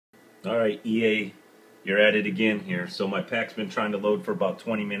Alright, EA, you're at it again here. So my pack's been trying to load for about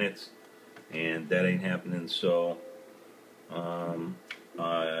 20 minutes, and that ain't happening, so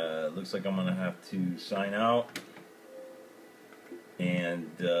looks like I'm going to have to sign out,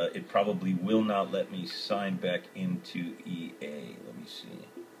 and it probably will not let me sign back into EA. Let me see.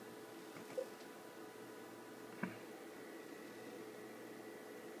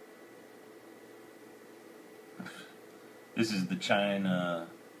 This is the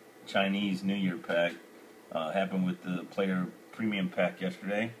Chinese New Year pack. Happened with the player premium pack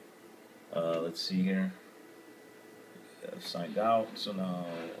yesterday. Let's see here. I've signed out, so now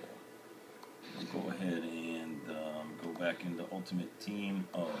we'll go ahead and go back into Ultimate Team.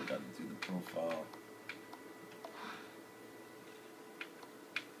 Oh, I got to do the profile.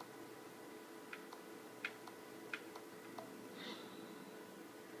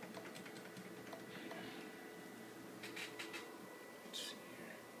 Let's see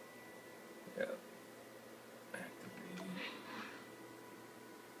here. Yep. Activated.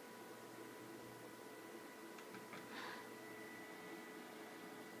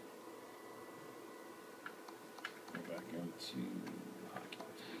 Go back into Hockey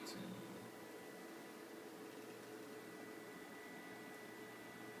Ultimate Team.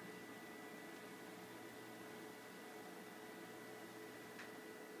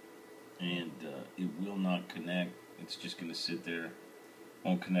 And it will not connect. It's just going to sit there.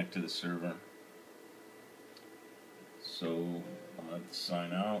 Won't connect to the server. So I'm going to have to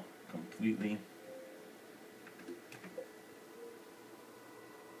sign out completely.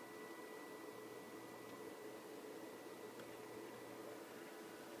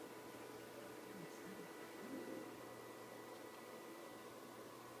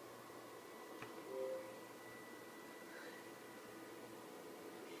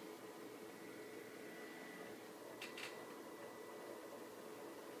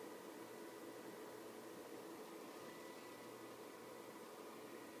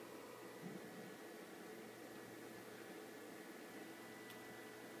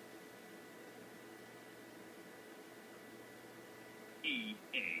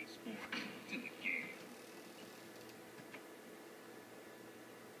 EA Sports to the game.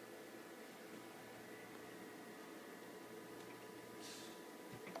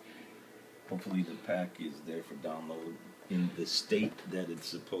 Hopefully the pack is there for download in the state that it's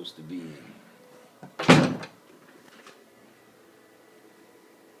supposed to be in.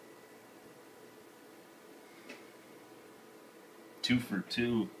 2 for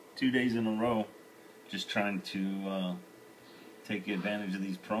 2, 2 days in a row, just trying to take advantage of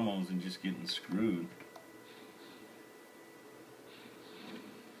these promos and just getting screwed.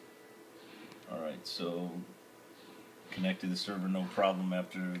 Alright, so connect to the server no problem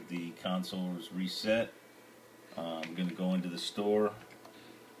after the console is reset. I'm going to go into the store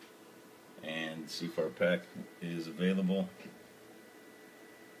and see if our pack is available.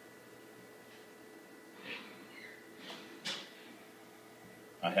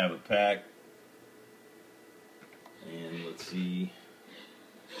 I have a pack, and let's see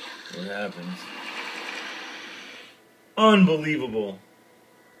what happens. Unbelievable.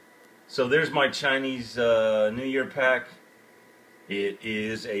 So there's my Chinese New Year pack. It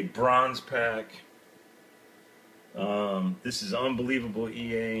is a bronze pack. This is unbelievable,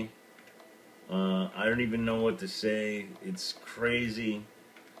 EA. I don't even know what to say. It's crazy.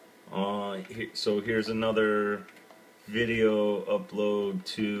 So here's another video upload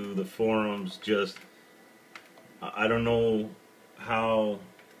to the forums. Just, I don't know how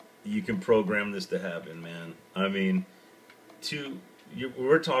you can program this to happen, man. I mean,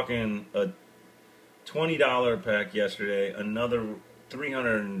 we're talking a $20 pack yesterday, another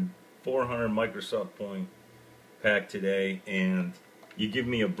 300 and 400 Microsoft point pack today, and you give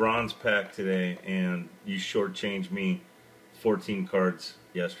me a bronze pack today, and you shortchange me 14 cards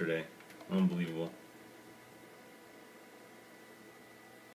yesterday. Unbelievable.